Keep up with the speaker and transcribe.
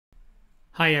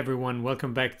Hi everyone,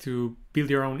 welcome back to Build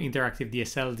Your Own Interactive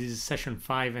DSL. This is session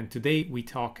 5 and today we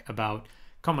talk about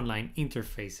command line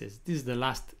interfaces. This is the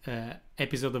last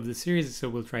episode of the series, so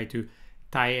we'll try to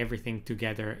tie everything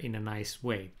together in a nice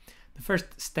way. The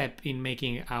first step in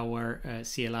making our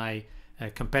CLI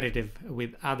competitive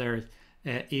with others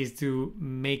is to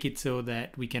make it so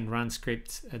that we can run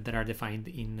scripts that are defined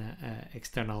in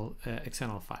external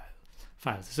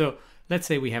files. So let's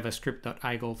say we have a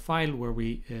script.igl file where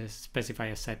we specify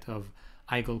a set of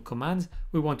igl commands.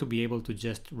 We want to be able to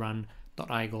just run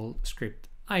 .igl script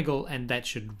igl, and that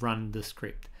should run the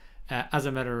script. As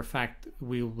a matter of fact,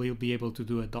 we will be able to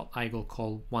do a .igl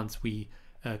call once we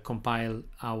compile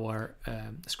our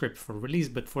script for release,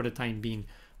 but for the time being,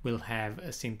 we'll have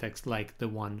a syntax like the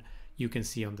one you can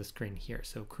see on the screen here.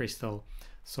 So crystal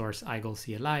source igl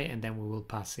CLI, and then we will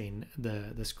pass in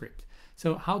the script.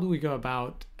 So how do we go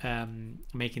about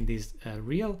making this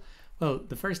real? Well,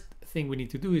 the first thing we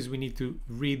need to do is we need to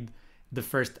read the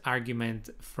first argument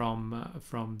from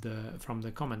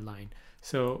the command line.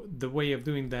 So the way of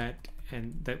doing that,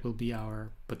 and that will be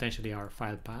potentially our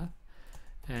file path.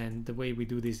 And the way we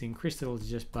do this in Crystal is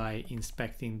just by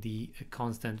inspecting the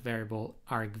constant variable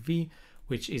argv,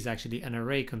 which is actually an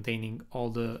array containing all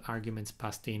the arguments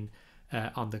passed in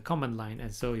on the command line.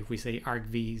 And so if we say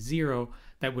argv0,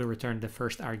 that will return the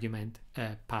first argument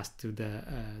passed to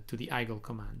the igl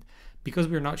command. Because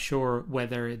we're not sure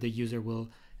whether the user will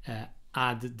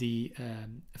add the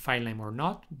file name or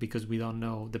not, because we don't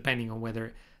know, depending on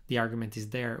whether the argument is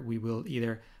there, we will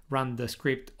either run the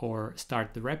script or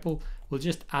start the REPL. We'll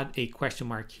just add a question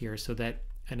mark here so that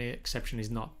an exception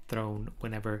is not thrown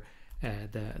whenever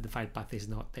the file path is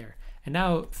not there. And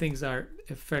now things are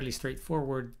fairly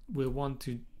straightforward. We'll want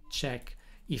to check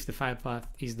if the file path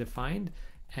is defined,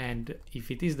 and if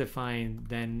it is defined,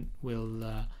 then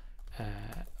we'll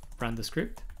run the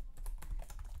script.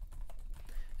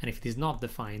 And if it is not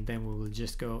defined, then we will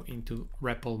just go into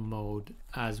REPL mode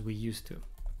as we used to.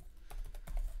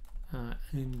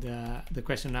 The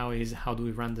question now is, how do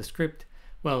we run the script?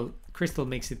 Well, Crystal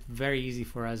makes it very easy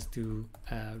for us to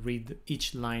read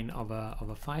each line of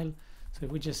a file. So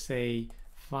if we just say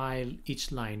file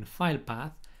each line file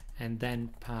path and then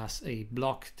pass a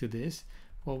block to this,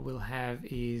 what we'll have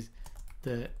is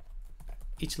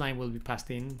each line will be passed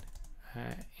in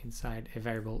inside a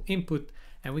variable input,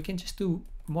 and we can just do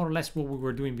more or less what we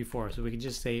were doing before. So we can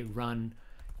just say run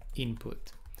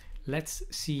input. Let's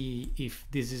see if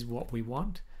this is what we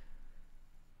want.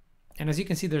 And as you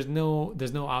can see, there's no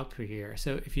output here.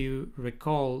 So if you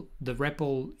recall, the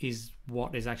REPL is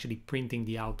what is actually printing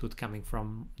the output coming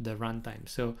from the runtime.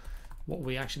 So what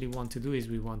we actually want to do is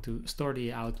we want to store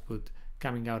the output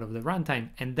coming out of the runtime,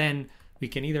 and then we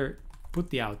can either put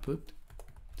the output,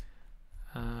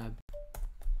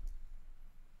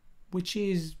 which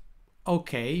is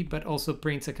okay, but also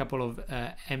prints a couple of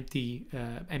empty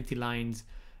lines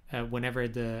whenever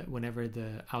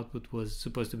the output was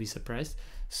supposed to be suppressed.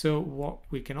 So what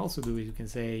we can also do is we can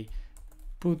say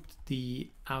put the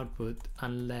output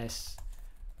unless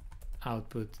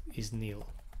output is nil,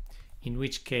 in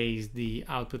which case the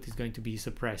output is going to be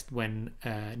suppressed when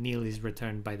nil is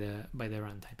returned by the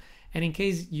runtime. And in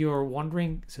case you're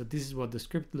wondering, so this is what the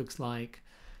script looks like.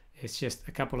 It's just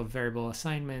a couple of variable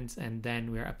assignments, and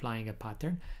then we're applying a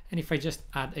pattern. And if I just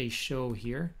add a show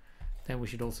here, then we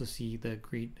should also see the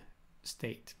grid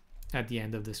state at the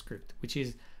end of the script, which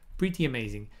is pretty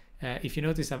amazing. If you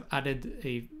notice, I've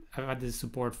added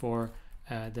support for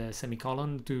the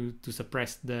semicolon to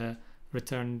suppress the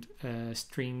returned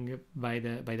string by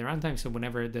the runtime. So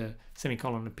whenever the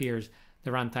semicolon appears,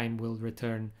 the runtime will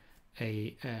return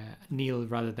a nil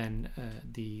rather than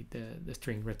the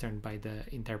string returned by the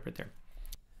interpreter.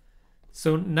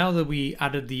 So now that we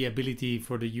added the ability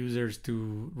for the users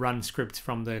to run scripts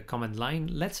from the command line,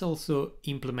 let's also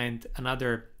implement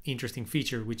another interesting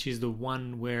feature, which is the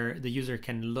one where the user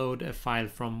can load a file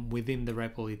from within the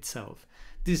REPL itself.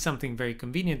 This is something very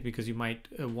convenient because you might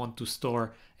want to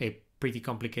store a pretty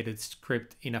complicated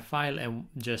script in a file and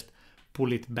just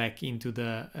pull it back into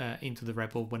the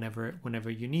REPL whenever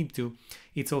you need to.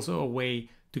 It's also a way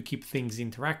to keep things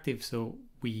interactive. So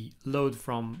we load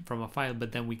from a file,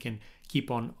 but then we can keep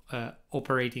on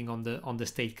operating on the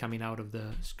state coming out of the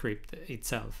script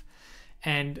itself.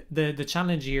 And the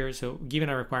challenge here, so given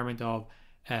a requirement of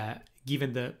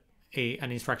given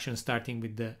an instruction starting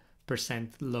with the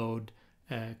 %load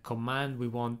command, we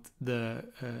want the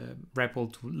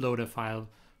REPL to load a file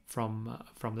from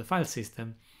the file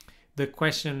system. The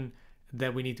question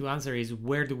that we need to answer is,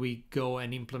 where do we go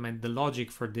and implement the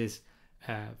logic for this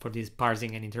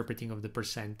parsing and interpreting of the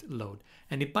 %load?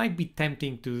 And it might be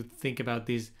tempting to think about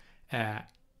this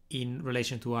in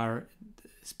relation to our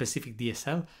specific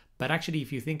DSL. But actually,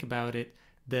 if you think about it,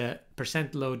 the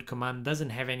 %load command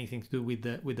doesn't have anything to do with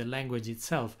the language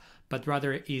itself, but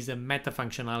rather is a meta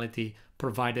functionality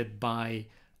provided by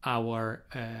our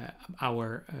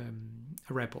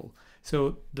REPL.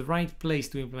 So the right place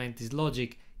to implement this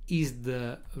logic is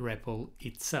the REPL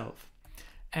itself.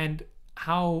 And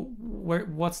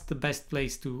what's the best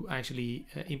place to actually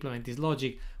implement this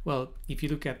logic? Well, if you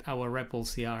look at our REPL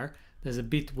CR, there's a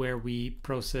bit where we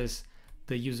process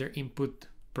the user input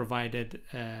provided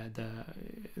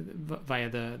via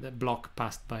the block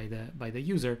passed by the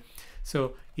user.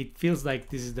 So it feels like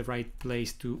this is the right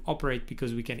place to operate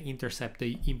because we can intercept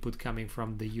the input coming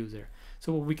from the user.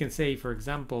 So what we can say, for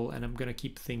example, and I'm going to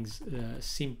keep things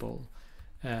simple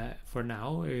for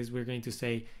now, is we're going to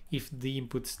say if the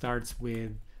input starts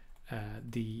with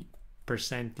the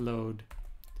 %load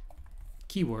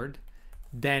keyword,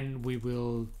 then we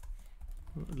will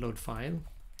load file.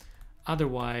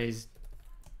 Otherwise,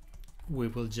 we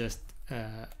will just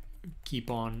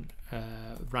keep on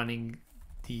running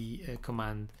the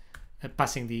command,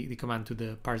 passing the command to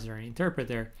the parser and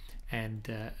interpreter, and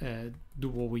do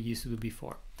what we used to do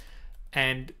before.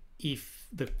 And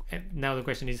now the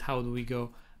question is, how do we go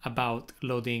about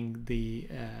loading the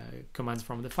commands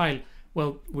from the file?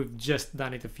 Well, we've just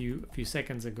done it a few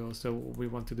seconds ago. So what we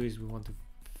want to do is we want to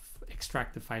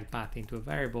extract the file path into a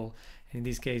variable. And in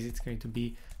this case, it's going to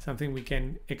be something we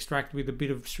can extract with a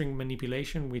bit of string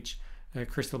manipulation, which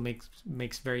Crystal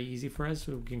makes very easy for us.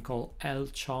 So we can call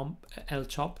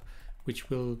lchop, which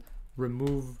will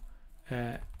remove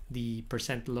the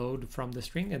 %load from the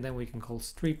string, and then we can call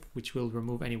strip, which will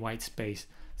remove any white space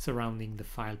surrounding the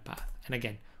file path. And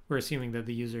again, we're assuming that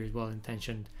the user is well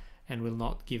intentioned and will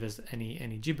not give us any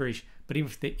gibberish, but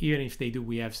even if they do,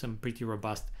 we have some pretty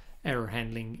robust error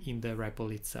handling in the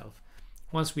REPL itself.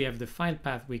 Once we have the file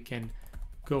path, we can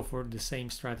go for the same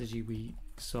strategy we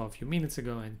saw a few minutes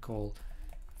ago and call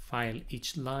file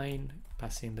each line,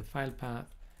 passing the file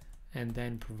path, and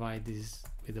then provide this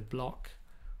with a block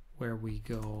where we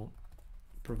go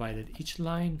provided each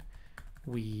line,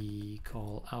 we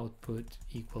call output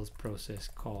equals process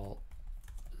call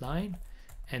line,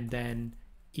 and then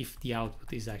if the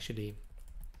output is actually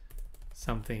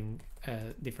something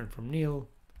different from nil,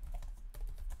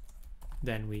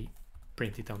 then we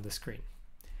print it on the screen.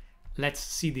 Let's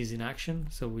see this in action.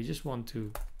 So we just want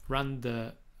to run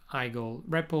the iGoal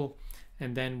REPL,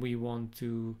 and then we want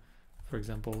to, for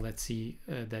example, let's see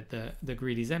that the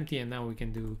grid is empty, and now we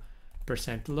can do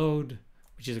 %load,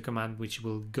 which is a command which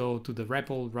will go to the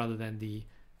REPL rather than the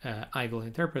iGoal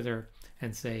interpreter,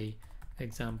 and say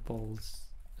examples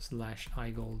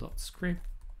 /iGoal.script,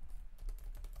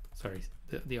 sorry,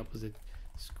 the opposite,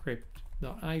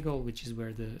 script.iGoal, which is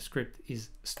where the script is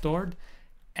stored.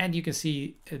 And you can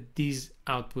see these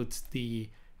outputs, the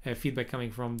feedback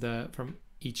coming from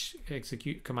each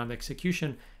command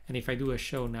execution. And if I do a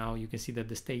show now, you can see that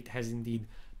the state has indeed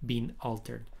been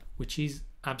altered, which is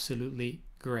absolutely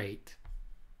great.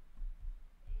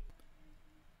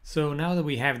 So now that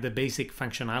we have the basic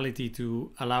functionality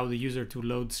to allow the user to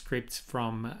load scripts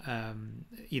from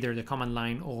either the command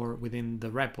line or within the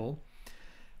REPL,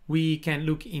 we can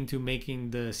look into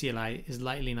making the CLI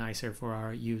slightly nicer for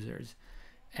our users.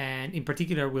 And in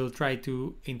particular, we'll try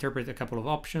to interpret a couple of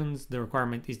options. The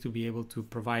requirement is to be able to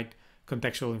provide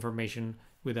contextual information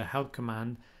with a help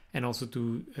command, and also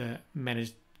to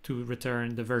manage to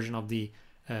return the version of the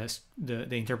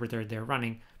interpreter they're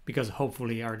running, because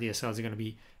hopefully our DSL is going to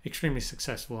be extremely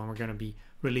successful and we're going to be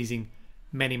releasing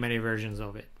many versions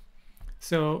of it.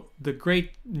 So the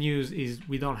great news is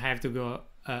we don't have to go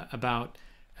about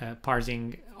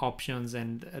parsing options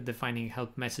and defining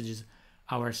help messages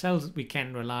ourselves. We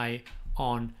can rely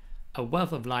on a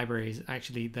wealth of libraries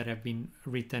actually that have been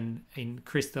written in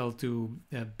Crystal to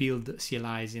build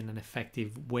CLIs in an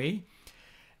effective way.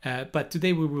 But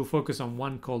today we will focus on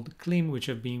one called Clim, which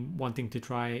I've been wanting to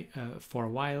try for a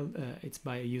while. It's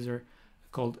by a user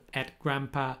called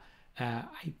 @grandpa.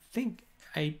 I think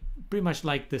I pretty much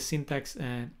like the syntax.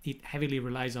 It heavily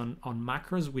relies on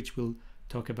macros, which we'll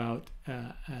talk about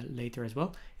later as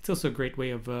well. It's also a great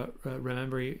way of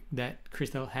remembering that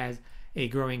Crystal has a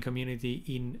growing community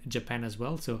in Japan as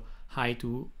well. So hi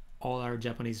to all our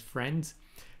Japanese friends.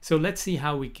 So let's see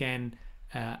how we can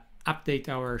update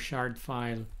our shard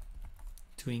file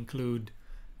to include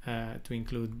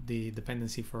the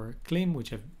dependency for Clim,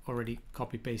 which I've already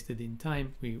copy pasted in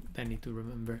time. We then need to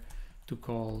remember to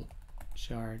call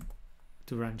shard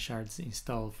to run shards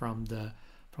install from the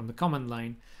command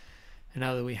line. And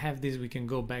now that we have this, we can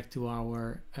go back to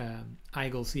our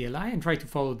IGL CLI and try to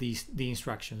follow the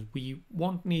instructions. We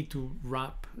won't need to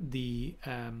wrap the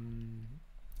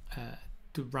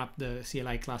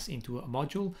CLI class into a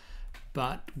module,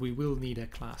 but we will need a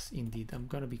class indeed. I'm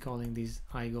going to be calling this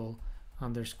IGL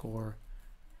underscore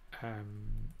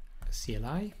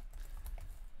CLI,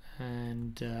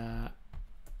 and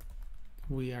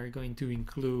we are going to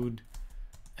include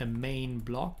a main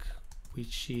block,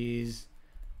 which is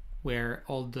where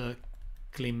all the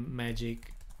clim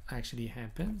magic actually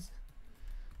happens,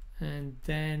 and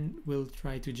then we'll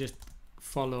try to just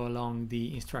follow along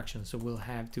the instructions. So we'll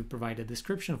have to provide a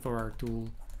description for our tool.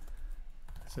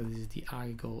 So this is the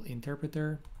IGL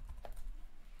interpreter,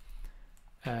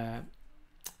 and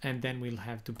then we'll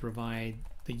have to provide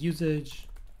the usage.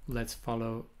 Let's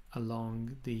follow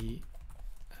along the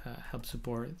help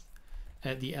support,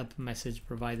 the help message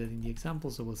provided in the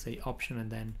example. So we'll say option and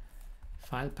then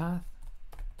file path,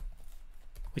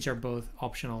 which are both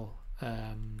optional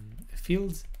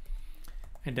fields.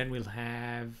 And then we'll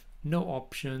have no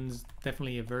options,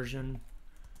 definitely a version.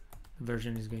 The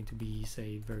version is going to be,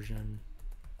 say, version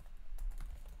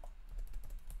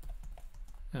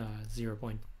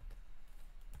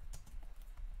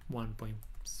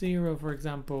 0.1.0, for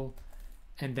example.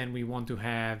 And then we want to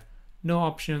have no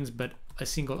options, but a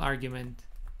single argument.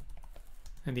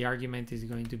 And the argument is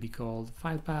going to be called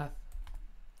file path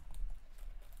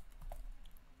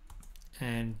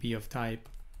and be of type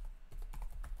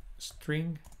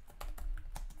string.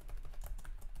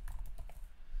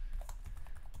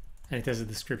 And it has a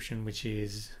description, which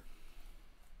is,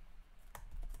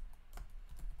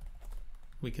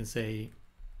 we can say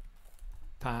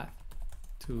path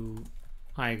to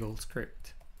IGL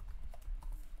script.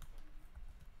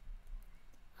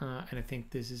 And I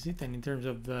think this is it. And in terms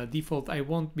of the default, I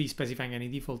won't be specifying any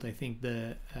default. I think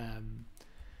the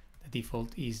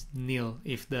default is nil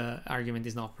if the argument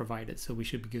is not provided, so we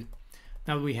should be good.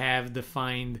 Now we have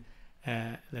defined,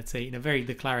 let's say in a very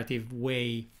declarative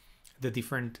way, the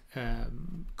different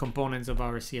components of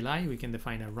our CLI. We can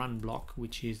define a run block,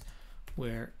 which is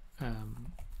where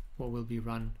what will be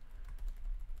run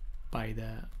by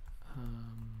the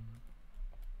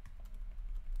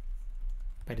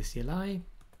CLI.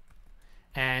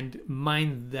 And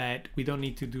mind that we don't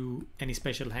need to do any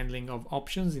special handling of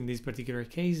options in this particular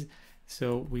case,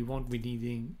 so we won't be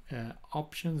needing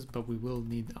options, but we will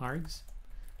need args,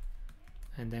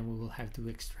 and then we will have to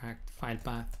extract file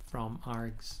path from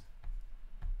args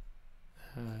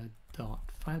dot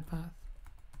file path,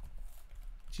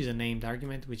 which is a named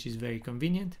argument, which is very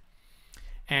convenient.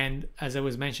 And as I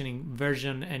was mentioning,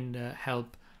 version and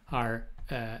help are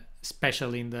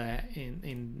special in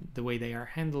the way they are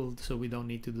handled, so we don't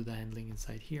need to do the handling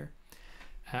inside here.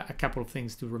 A couple of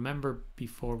things to remember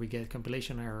before we get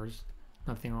compilation errors.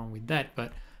 Nothing wrong with that,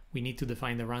 but we need to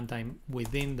define the runtime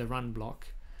within the run block,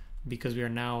 because we are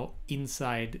now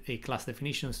inside a class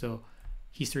definition, so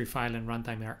history file and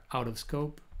runtime are out of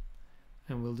scope.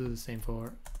 And we'll do the same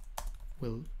for,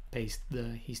 we'll paste the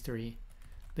history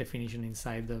definition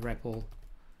inside the REPL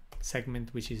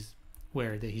segment, which is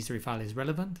where the history file is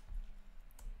relevant.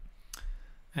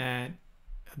 And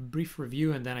a brief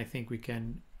review, and then I think we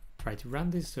can try to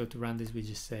run this. So to run this, we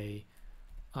just say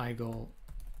IGL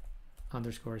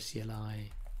underscore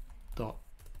CLI dot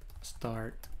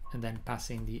start, and then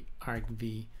passing the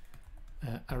argv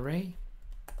array.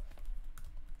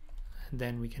 And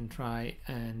then we can try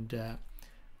and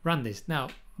run this. Now,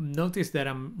 notice that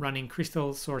I'm running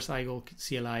crystal source IGL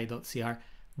CLI.cr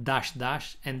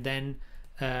 -- and then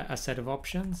a set of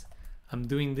options. I'm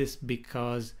doing this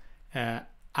because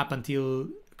up until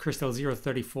crystal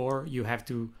 034, you have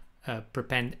to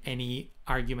prepend any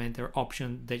argument or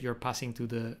option that you're passing to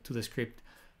the script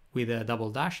with a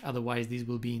 -- otherwise this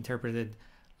will be interpreted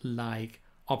like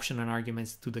option and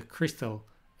arguments to the crystal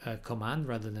command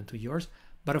rather than to yours.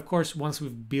 But of course, once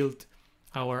we've built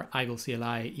our IGL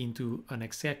CLI into an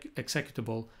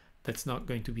executable, that's not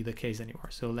going to be the case anymore.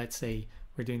 So let's say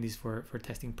we're doing this for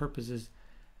testing purposes,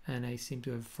 and I seem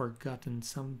to have forgotten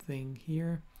something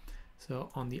here.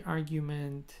 So on the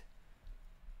argument,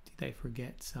 did I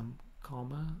forget some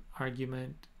comma?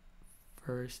 Argument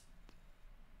first,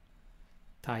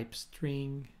 type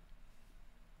string,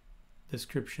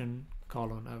 description,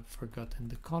 colon. I've forgotten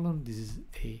the colon. This is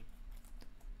a,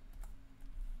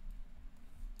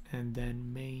 and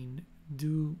then main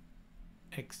do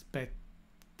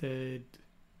expected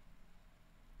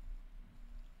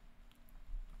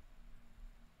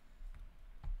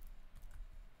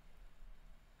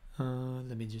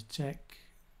let me just check.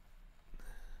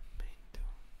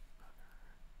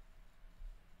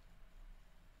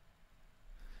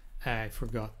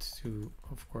 forgot to,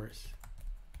 of course,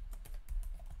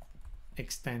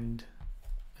 extend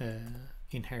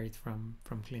inherit from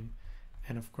clim,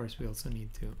 and of course we also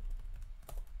need to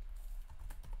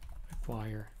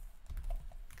require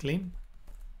clim.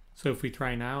 So if we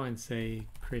try now and say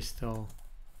crystal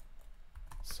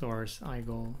source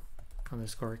IGL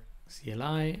underscore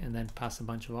CLI and then pass a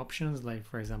bunch of options, like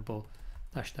for example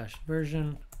 --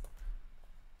 version,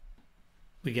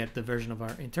 we get the version of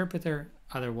our interpreter.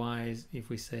 Otherwise, if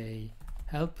we say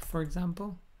help, for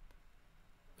example,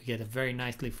 we get a very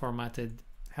nicely formatted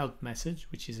help message,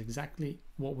 which is exactly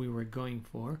what we were going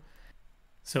for.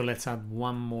 So let's add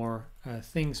one more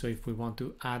thing. So if we want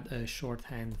to add a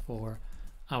shorthand for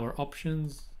our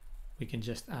options, we can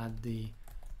just add the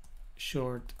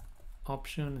short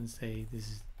option and say this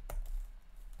is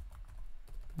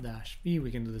 -v.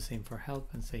 We can do the same for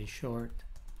help and say short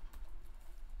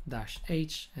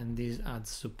 -h, and this adds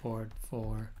support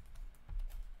for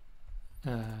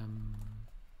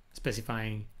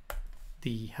specifying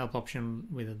the help option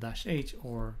with a -h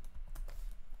or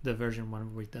the version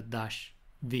one with a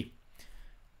 -v.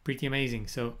 Pretty amazing.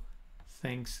 So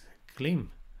thanks,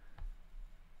 Clim.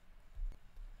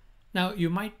 Now you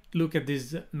might look at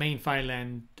this main file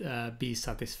and be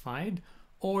satisfied,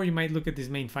 or you might look at this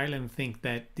main file and think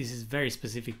that this is very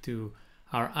specific to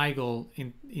our IGL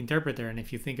interpreter. And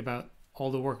if you think about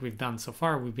all the work we've done so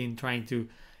far, we've been trying to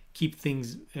keep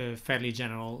things fairly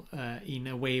general in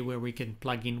a way where we can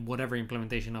plug in whatever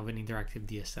implementation of an interactive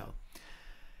DSL.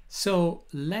 So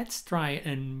let's try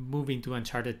and move into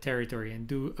uncharted territory and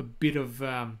do a bit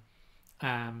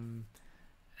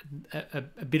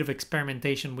of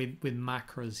experimentation with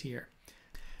macros here.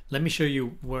 Let me show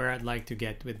you where I'd like to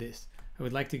get with this. I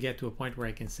would like to get to a point where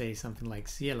I can say something like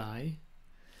CLI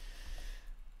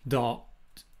dot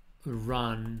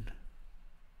run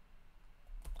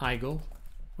IGL,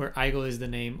 where IGL is the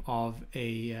name of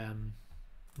a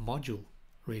module,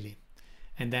 really.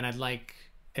 And then I'd like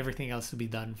everything else to be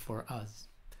done for us,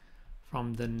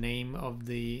 from the name of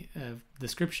the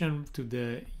description to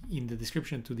the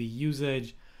description to the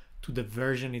usage to the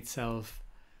version itself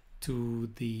to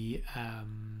the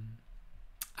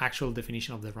actual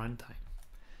definition of the runtime.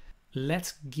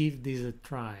 Let's give this a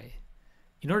try.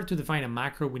 In order to define a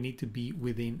macro, we need to be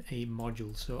within a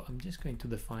module. So I'm just going to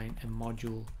define a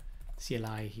module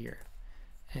CLI here.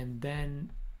 And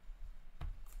then,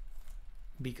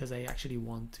 because I actually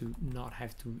want to not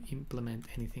have to implement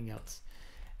anything else.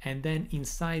 And then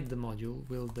inside the module,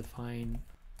 we'll define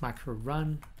macro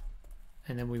run,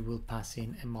 and then we will pass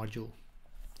in a module.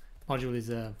 Module is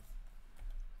a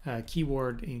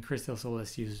keyword in Crystal, so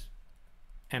let's use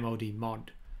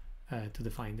mod to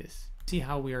define this. See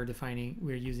how we are defining,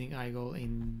 we're using IGL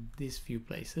in these few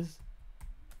places.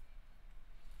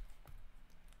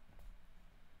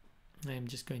 I'm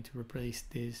just going to replace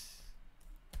this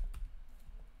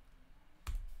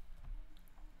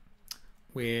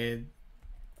with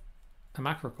a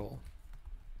macro call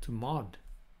to mod.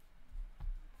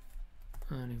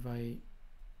 And if I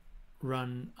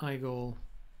run IGL,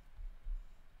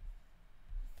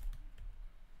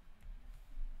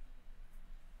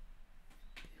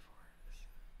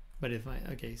 but if I,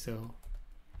 okay, so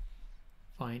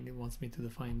fine, it wants me to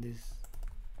define this.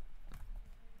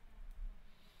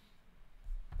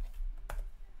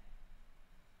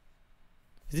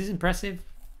 Is this impressive?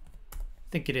 I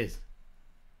think it is.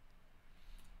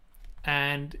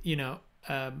 And, you know,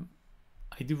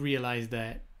 I do realize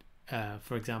that,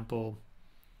 for example,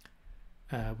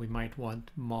 we might want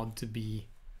mod to be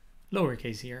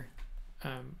lowercase here.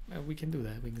 We can do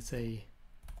that. We can say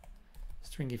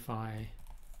stringify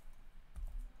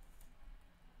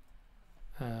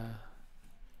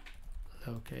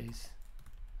lowercase,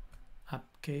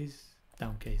 upcase,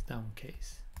 downcase,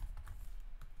 downcase.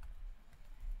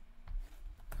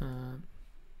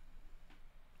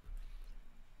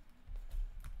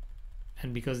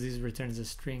 And because this returns a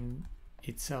string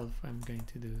itself, I'm going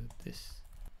to do this.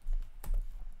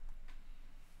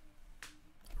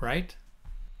 Right?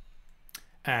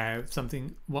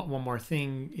 One more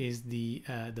thing is the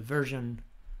version.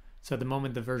 So at the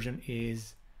moment the version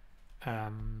is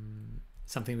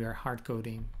something we are hard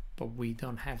coding, but we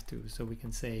don't have to. So we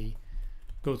can say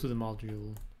go to the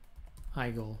module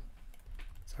IGL,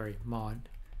 mod,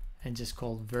 and just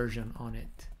call version on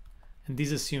it. And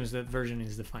this assumes that version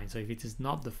is defined. So if it is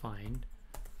not defined,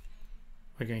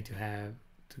 we're going to have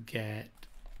to get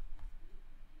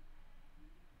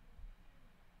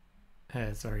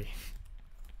sorry.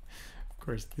 Of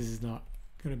course, this is not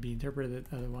going to be interpreted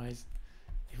otherwise.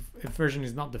 If version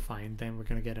is not defined, then we're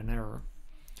going to get an error.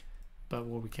 But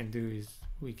what we can do is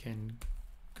we can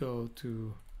go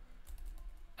to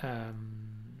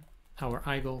our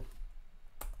IGL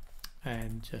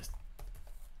and just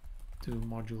do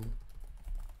module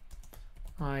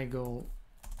IGL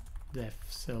def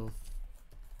self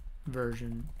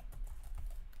version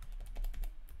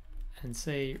and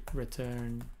say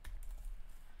return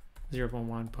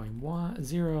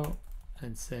 0.1.10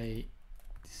 and say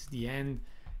this is the end.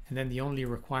 And then the only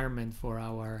requirement for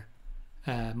our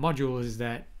module is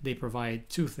that they provide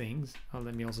two things.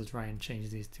 Let me also try and change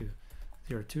this to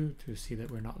 02 to see that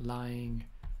we're not lying.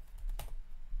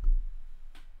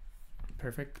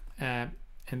 Perfect. And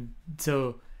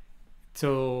so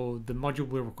the module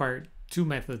will require two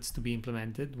methods to be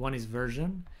implemented. One is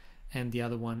version and the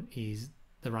other one is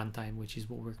the runtime, which is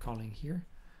what we're calling here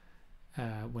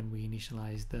when we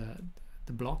initialize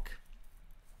the block.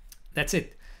 That's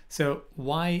it. So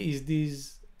why is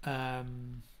this I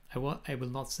will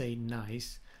not say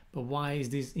nice, but why is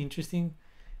this interesting?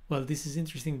 Well, this is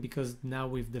interesting because now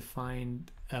we've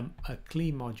defined a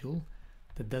CLI module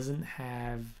that doesn't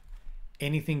have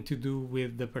anything to do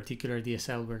with the particular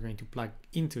DSL we're going to plug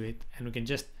into it, and we can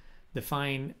just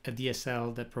define a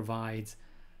DSL that provides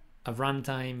a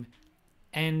runtime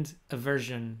and a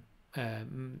version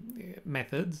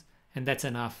methods, and that's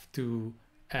enough to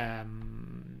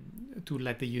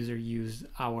let the user use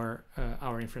our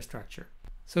infrastructure.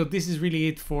 So this is really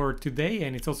it for today,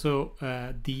 and it's also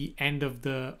the end of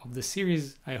the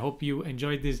series. I hope you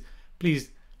enjoyed this. Please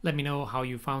let me know how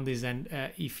you found this, and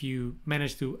if you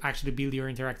managed to actually build your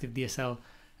interactive DSL,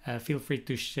 feel free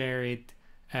to share it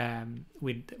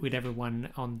with everyone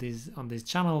on this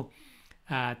channel.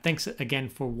 Thanks again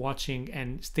for watching,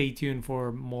 and stay tuned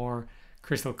for more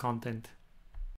Crystal content.